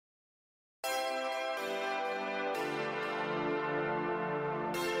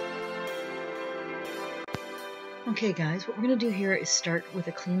Okay guys, what we're going to do here is start with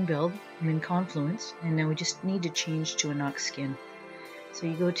a clean build. I'm in Confluence, and now we just need to change to a Nox skin. So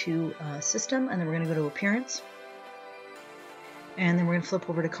you go to System, and then we're going to go to Appearance, and then we're going to flip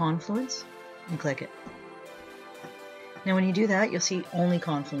over to Confluence and click it. Now when you do that, you'll see only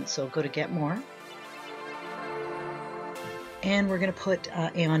Confluence, so go to Get More. And we're going to put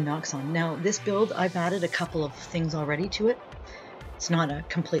Aeon Nox on. Now this build, I've added a couple of things already to it. It's not a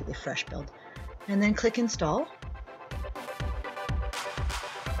completely fresh build. And then click Install.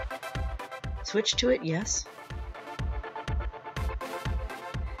 Switch to it, yes.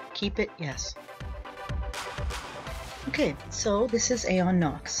 Keep it, yes. Okay, so this is Aeon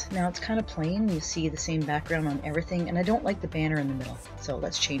Nox. Now it's kind of plain. You see the same background on everything, and I don't like the banner in the middle. So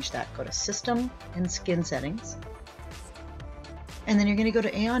let's change that. Go to System and Skin Settings. And then you're going to go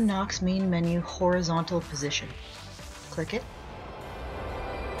to Aeon Nox main menu horizontal position. Click it.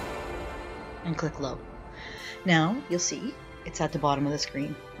 And click Low. Now you'll see it's at the bottom of the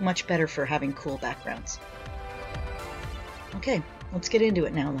screen. Much better for having cool backgrounds. Okay, let's get into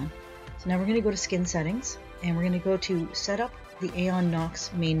it now then. So now we're going to go to Skin Settings, and we're going to go to Set up the Aeon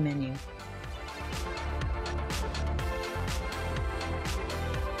Nox main menu.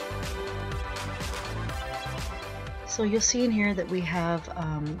 So you'll see in here that we have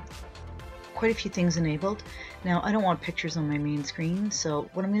quite a few things enabled. Now I don't want pictures on my main screen, so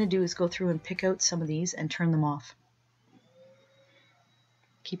what I'm going to do is go through and pick out some of these and turn them off.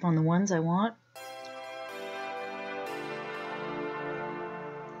 Keep on the ones I want,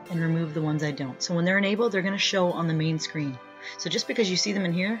 and remove the ones I don't. So when they're enabled, they're going to show on the main screen. So just because you see them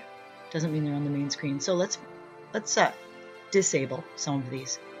in here doesn't mean they're on the main screen. So let's disable some of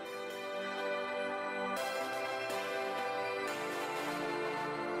these.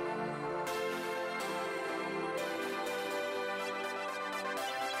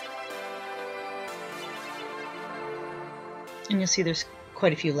 And you'll see there's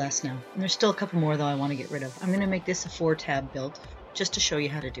quite a few less now. And there's still a couple more though I want to get rid of. I'm going to make this a 4-tab build just to show you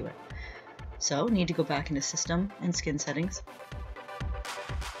how to do it. So need to go back into System and Skin Settings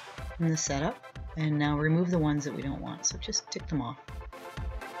and the Setup, and now remove the ones that we don't want. So just tick them off.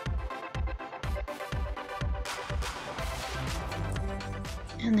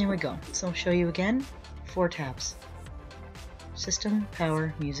 And there we go. So I'll show you again. 4 tabs. System,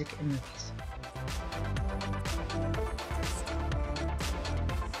 Power, Music, and Movies.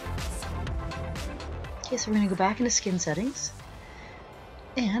 Okay, so we're going to go back into Skin Settings,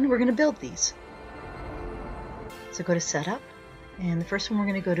 and we're going to build these. So go to Setup, and the first one we're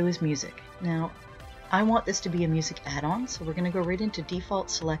going to go to is Music. Now, I want this to be a music add-on, so we're going to go right into Default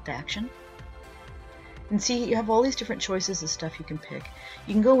Select Action. And see, you have all these different choices of stuff you can pick.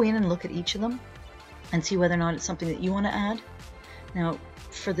 You can go in and look at each of them and see whether or not it's something that you want to add. Now,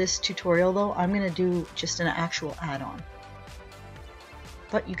 for this tutorial though, I'm going to do just an actual add-on.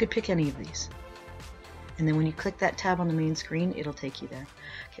 But you could pick any of these. And then when you click that tab on the main screen, it'll take you there.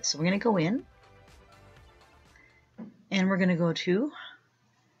 Okay, so we're going to go in, and we're going to go to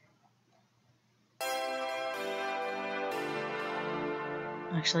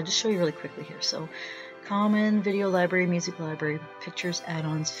actually, I'll just show you really quickly here. So Common, Video Library, Music Library, Pictures,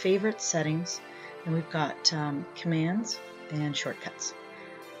 Add-ons, Favorites, Settings, and we've got Commands and Shortcuts.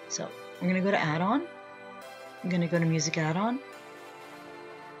 So we're going to go to Add-on, I'm going to go to Music Add-on,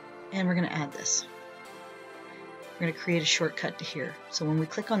 and we're going to add this. We're going to create a shortcut to here. So when we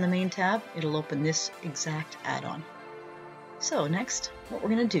click on the main tab, it'll open this exact add-on. So next, what we're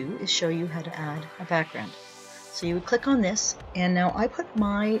going to do is show you how to add a background. So you would click on this, and now I put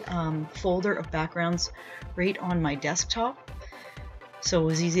my folder of backgrounds right on my desktop, so it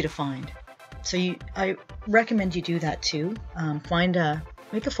was easy to find. So I recommend you do that too.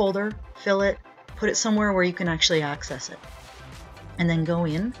 Make a folder, fill it, put it somewhere where you can actually access it, and then go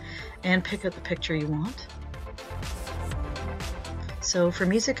in and pick out the picture you want. So for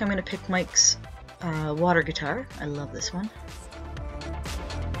music, I'm going to pick Mike's water guitar. I love this one.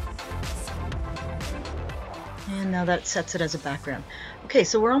 And now that sets it as a background. Okay,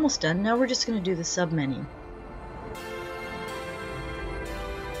 so we're almost done. Now we're just going to do the submenu.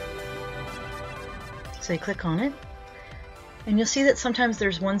 So you click on it, and you'll see that sometimes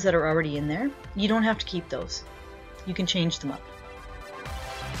there's ones that are already in there. You don't have to keep those. You can change them up.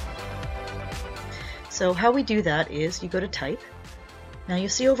 So how we do that is you go to Type. Now you'll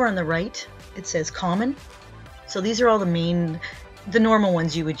see over on the right it says Common. So these are all the normal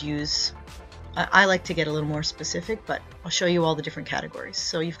ones you would use. I like to get a little more specific, but I'll show you all the different categories.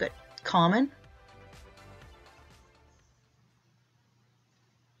 So you've got Common,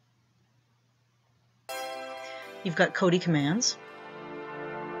 You've got Cody Commands.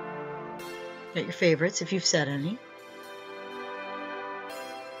 Got your favorites if you've set any.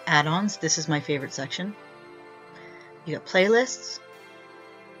 Add-ons, this is my favorite section. You got playlists,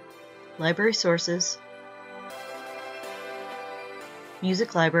 library sources,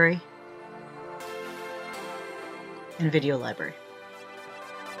 music library, and video library.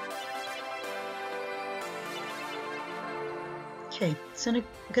 Okay, so I'm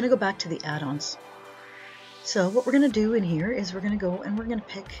going to go back to the add-ons. So what we're going to do in here is we're going to go and we're going to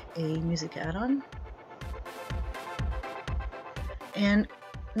pick a music add-on. And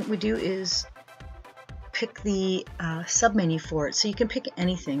what we do is pick the submenu for it. So you can pick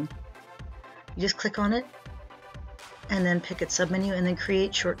anything. You just click on it and then pick its submenu and then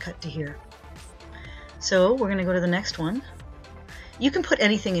create shortcut to here. So we're going to go to the next one. You can put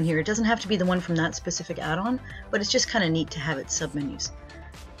anything in here. It doesn't have to be the one from that specific add-on, but it's just kind of neat to have its submenus.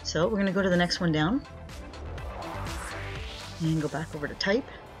 So we're going to go to the next one down and go back over to type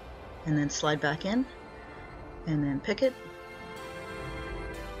and then slide back in and then pick it.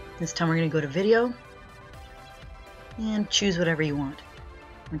 This time we're going to go to video and choose whatever you want.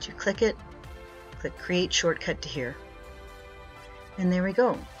 Once you click it, click create shortcut to here. And there we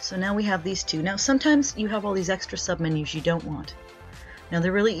go. So now we have these two. Now sometimes you have all these extra submenus you don't want. Now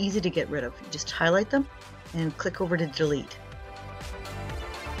they're really easy to get rid of. You just highlight them and click over to delete.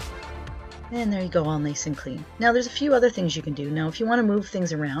 And there you go, all nice and clean. Now there's a few other things you can do. Now if you want to move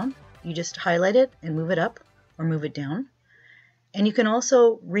things around, you just highlight it and move it up or move it down. And you can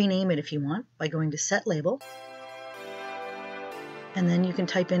also rename it if you want by going to set label. And then you can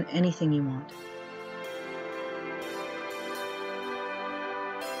type in anything you want.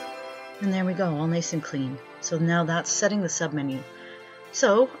 And there we go, all nice and clean. So now that's setting the submenu.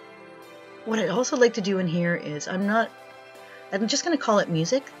 So what I also like to do in here is I'm just going to call it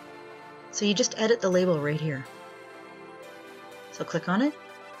music. So you just edit the label right here. So click on it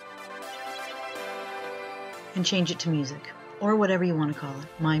and change it to music or whatever you want to call it.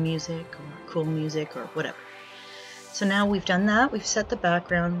 My music or cool music or whatever. So now we've done that. We've set the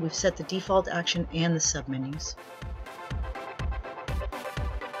background, we've set the default action and the submenus.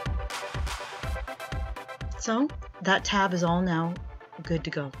 So that tab is all now good to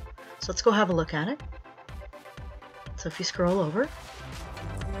go. So let's go have a look at it. So if you scroll over,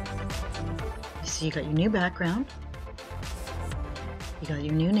 you see you got your new background, you got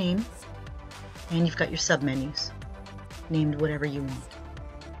your new name, and you've got your submenus, named whatever you want.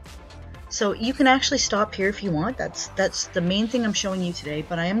 So you can actually stop here if you want. That's the main thing I'm showing you today,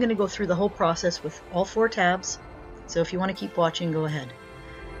 but I am going to go through the whole process with all 4 tabs. So if you want to keep watching, go ahead.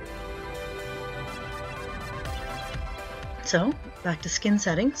 So back to skin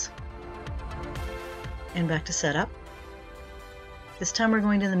settings and back to setup. This time we're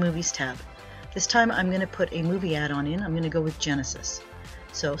going to the movies tab. This time I'm going to put a movie add-on in. I'm going to go with Genesis.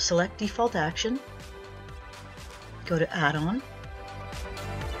 So select default action, go to add-on,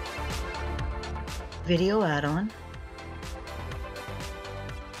 video add-on,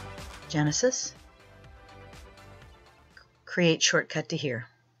 Genesis, create shortcut to here.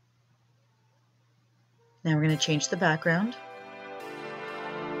 Now we're going to change the background,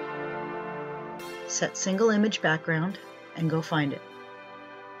 set single image background, and go find it.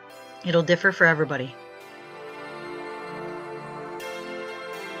 It'll differ for everybody.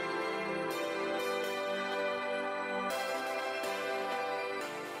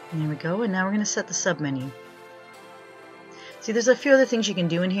 And there we go, and now we're going to set the submenu. See, there's a few other things you can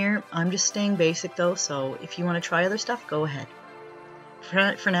do in here. I'm just staying basic though, so if you want to try other stuff, go ahead.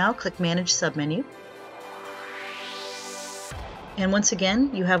 For now, click Manage Submenu. And once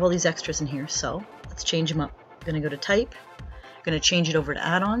again, you have all these extras in here, so let's change them up. I'm going to go to Type, I'm going to change it over to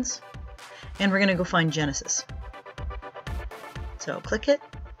Add-ons, and we're going to go find Genesis. So click it.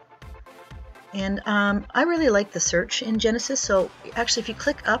 And I really like the search in Genesis, so actually if you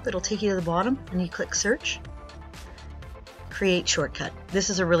click up, it'll take you to the bottom, and you click Search, Create Shortcut. This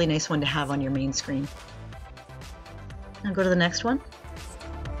is a really nice one to have on your main screen. Now go to the next one.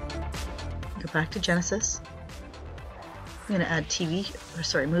 Go back to Genesis. I'm going to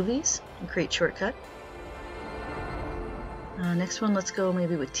add movies and create shortcut. Next one, let's go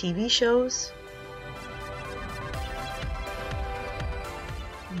maybe with TV shows.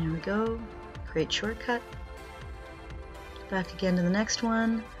 There we go. Create shortcut. Back again to the next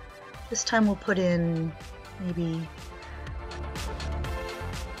one. This time we'll put in maybe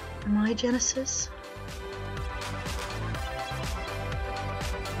My Genesis.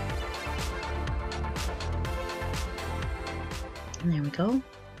 And there we go.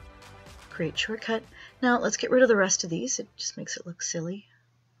 Create shortcut. Now let's get rid of the rest of these. It just makes it look silly.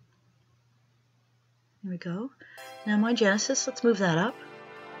 There we go. Now my Genesis, let's move that up.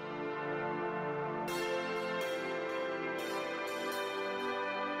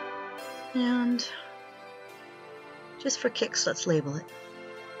 And just for kicks, let's label it.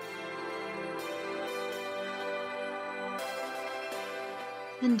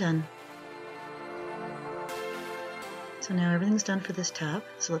 And done. So now everything's done for this tab.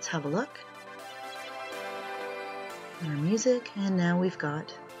 So let's have a look at our music, and now we've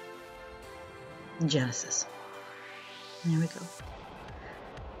got Genesis. There we go.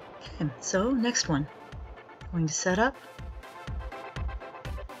 Okay, so next one. Going to Setup.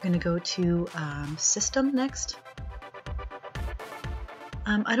 I'm going to go to System next.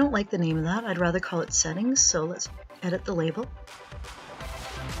 I don't like the name of that. I'd rather call it Settings, so let's edit the label.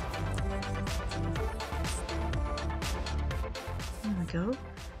 There we go.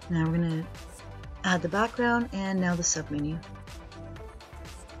 Now we're going to add the background and now the submenu.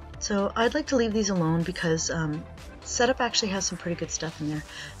 So I'd like to leave these alone because Setup actually has some pretty good stuff in there.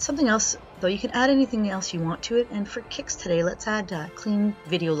 Something else, though, you can add anything else you want to it, and for kicks today, let's add Clean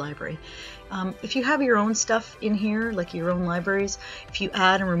Video Library. If you have your own stuff in here, like your own libraries, if you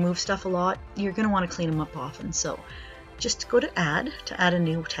add and remove stuff a lot, you're going to want to clean them up often. So just go to Add a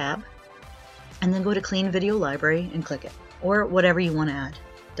new tab, and then go to Clean Video Library and click it, or whatever you want to add.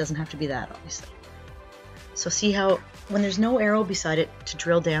 It doesn't have to be that, obviously. So see how when there's no arrow beside it to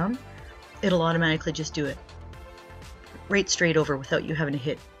drill down, it'll automatically just do it right straight over without you having to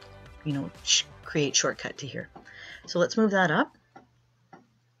hit, you know, create shortcut to here. So let's move that up.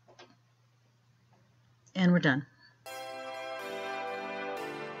 And we're done.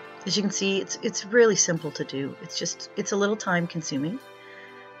 As you can see, it's really simple to do. It's a little time consuming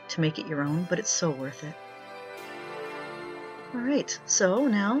to make it your own, but it's so worth it. All right, so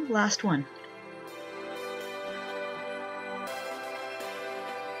now last one.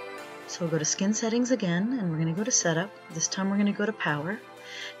 So we'll go to Skin Settings again, and we're going to go to Setup. This time we're going to go to Power.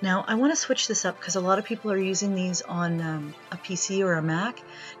 Now I want to switch this up because a lot of people are using these on a PC or a Mac.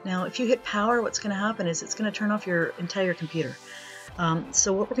 Now if you hit Power, what's going to happen is it's going to turn off your entire computer.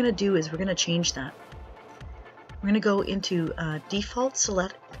 So what we're going to do is we're going to change that. We're going to go into Default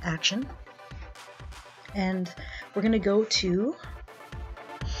Select Action, and we're going to go to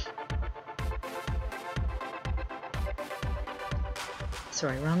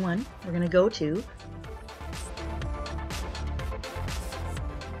sorry, wrong one. We're going to go to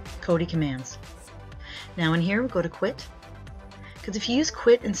Cody Commands. Now in here, we'll go to Quit, because if you use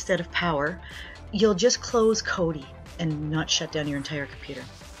Quit instead of Power, you'll just close Cody and not shut down your entire computer.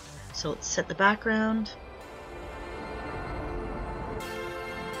 So let's set the background.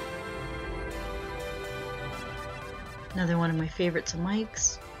 Another one of my favorites of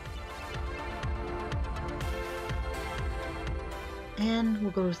Mike's. And we'll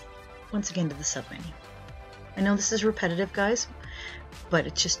go once again to the submenu. I know this is repetitive, guys, but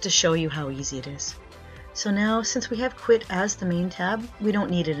it's just to show you how easy it is. So now, since we have Quit as the main tab, we don't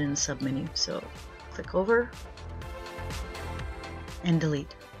need it in the submenu. So click over and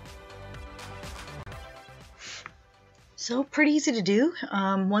delete. So pretty easy to do.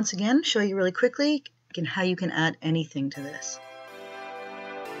 Once again, show you really quickly how you can add anything to this.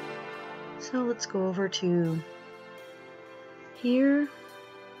 So let's go over to here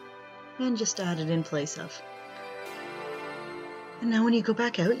and just add it in place of. And now when you go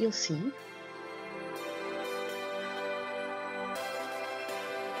back out, you'll see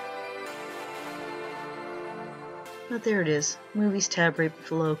but there it is, Movies tab right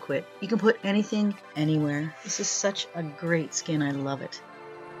below Quit. You can put anything anywhere. This is such a great skin, I love it.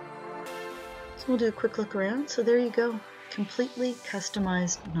 So we'll do a quick look around. So there you go, completely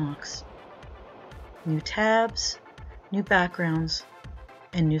customized Nox. New tabs, new backgrounds,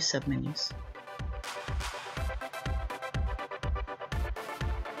 and new submenus.